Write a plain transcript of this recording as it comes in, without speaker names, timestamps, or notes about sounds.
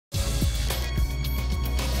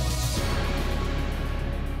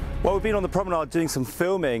Well, we've been on the promenade doing some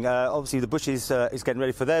filming. Obviously, the Bush is getting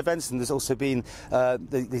ready for their events, and there's also been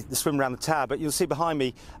the swim around the tower. But you'll see behind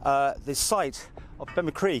me the site of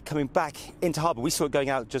Ben-my-Chree coming back into harbour. We saw it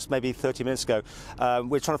going out just maybe 30 minutes ago.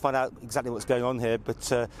 We're trying to find out exactly what's going on here,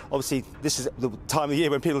 but obviously this is the time of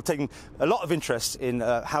year when people are taking a lot of interest in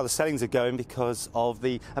how the sailings are going because of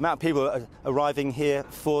the amount of people arriving here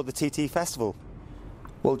for the TT Festival.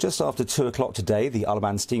 Well, just after 2 o'clock today, the Isle of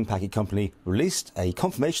Man Steam Packet Company released a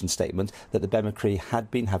confirmation statement that the Ben-my-Chree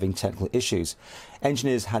had been having technical issues.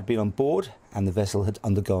 Engineers had been on board and the vessel had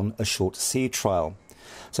undergone a short sea trial.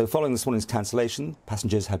 So following this morning's cancellation,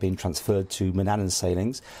 passengers had been transferred to Manannan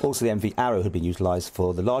sailings. Also, the MV Arrow had been utilised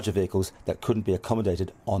for the larger vehicles that couldn't be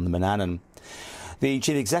accommodated on the Manannan. The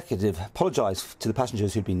Chief Executive apologised to the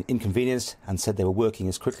passengers who'd been inconvenienced and said they were working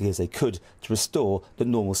as quickly as they could to restore the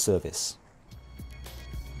normal service.